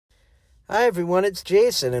Hi everyone, it's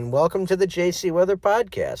Jason and welcome to the JC Weather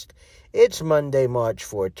Podcast. It's Monday, March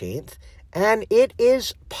 14th, and it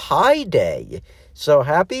is Pi Day. So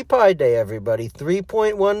happy Pi Day, everybody.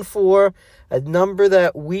 3.14, a number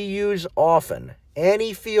that we use often.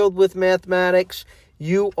 Any field with mathematics,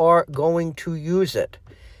 you are going to use it.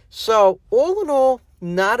 So all in all,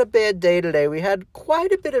 not a bad day today. We had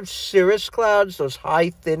quite a bit of cirrus clouds, those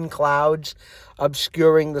high, thin clouds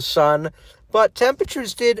obscuring the sun. But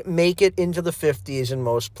temperatures did make it into the 50s in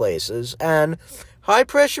most places, and high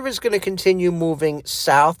pressure is going to continue moving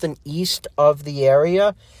south and east of the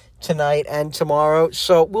area tonight and tomorrow.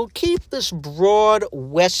 So we'll keep this broad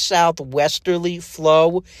west-southwesterly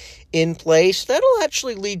flow in place. That'll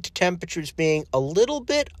actually lead to temperatures being a little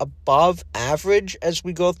bit above average as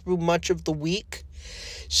we go through much of the week.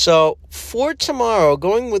 So for tomorrow,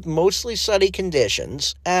 going with mostly sunny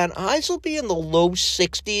conditions, and highs will be in the low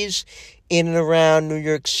 60s in and around New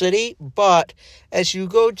York City, but as you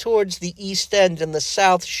go towards the East End and the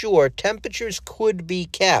South Shore, temperatures could be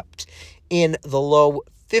kept in the low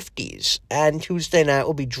 50s, and Tuesday night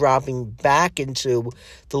will be dropping back into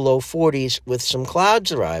the low 40s with some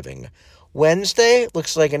clouds arriving. Wednesday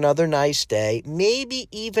looks like another nice day, maybe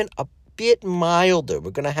even a bit milder.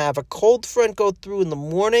 We're going to have a cold front go through in the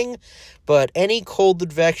morning, but any cold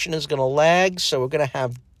advection is going to lag, so we're going to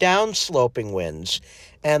have downsloping winds,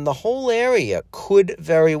 and the whole area could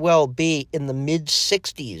very well be in the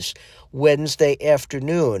mid-60s Wednesday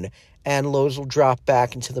afternoon, and lows will drop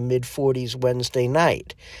back into the mid-40s Wednesday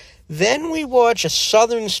night. Then we watch a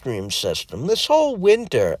southern stream system. This whole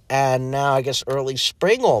winter, and now I guess early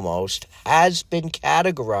spring almost, has been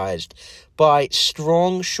categorized by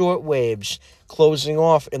strong short waves closing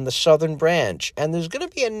off in the southern branch, and there's going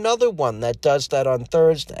to be another one that does that on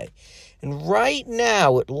Thursday. And right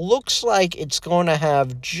now, it looks like it's going to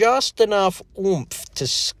have just enough oomph to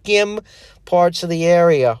skim parts of the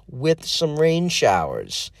area with some rain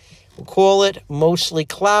showers. We'll call it mostly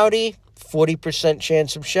cloudy, 40%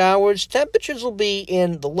 chance of showers. Temperatures will be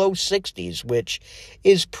in the low 60s, which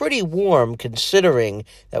is pretty warm considering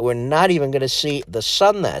that we're not even going to see the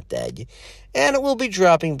sun that day. And it will be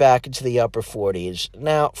dropping back into the upper 40s.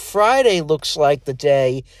 Now, Friday looks like the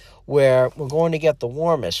day where we're going to get the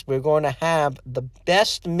warmest. We're going to have the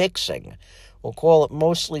best mixing. We'll call it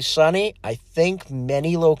mostly sunny. I think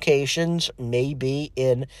many locations may be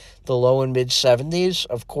in the low and mid-70s.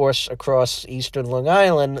 Of course, across eastern Long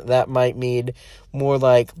Island, that might mean more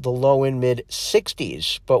like the low and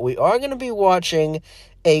mid-60s. But we are going to be watching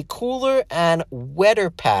a cooler and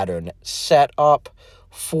wetter pattern set up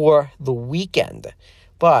for the weekend.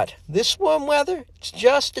 But this warm weather, it's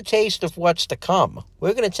just a taste of what's to come.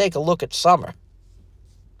 We're going to take a look at summer.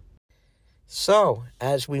 So,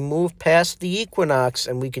 as we move past the equinox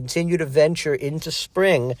and we continue to venture into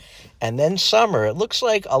spring and then summer, it looks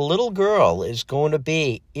like a little girl is going to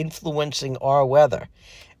be influencing our weather.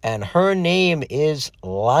 And her name is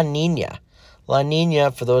La Nina. La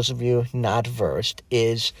Nina, for those of you not versed,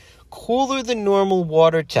 is cooler than normal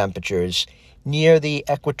water temperatures near the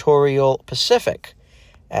equatorial Pacific.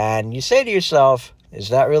 And you say to yourself, is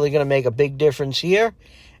that really going to make a big difference here?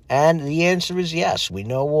 And the answer is yes. We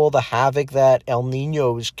know all the havoc that El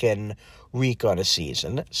Niños can wreak on a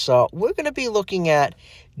season. So we're going to be looking at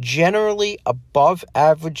generally above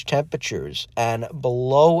average temperatures and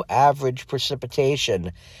below average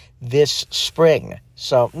precipitation this spring.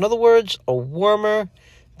 So in other words, a warmer,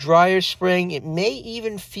 drier spring. It may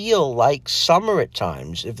even feel like summer at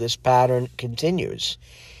times if this pattern continues.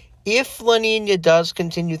 If La Nina does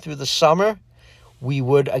continue through the summer, we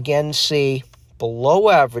would again see below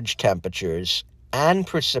average temperatures and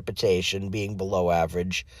precipitation being below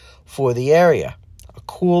average for the area. A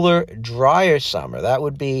cooler, drier summer, that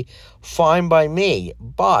would be fine by me,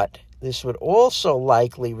 but this would also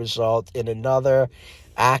likely result in another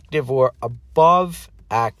active or above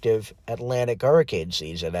active Atlantic hurricane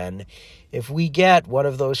season. And if we get one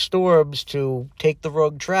of those storms to take the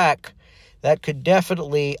wrong track, that could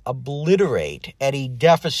definitely obliterate any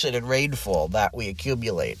deficit in rainfall that we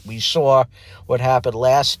accumulate. We saw what happened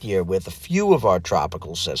last year with a few of our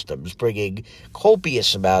tropical systems bringing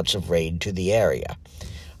copious amounts of rain to the area.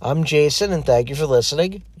 I'm Jason, and thank you for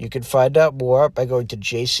listening. You can find out more by going to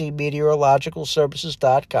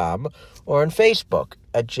jcmeteorologicalservices.com or on Facebook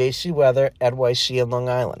at JC Weather NYC in Long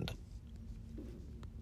Island.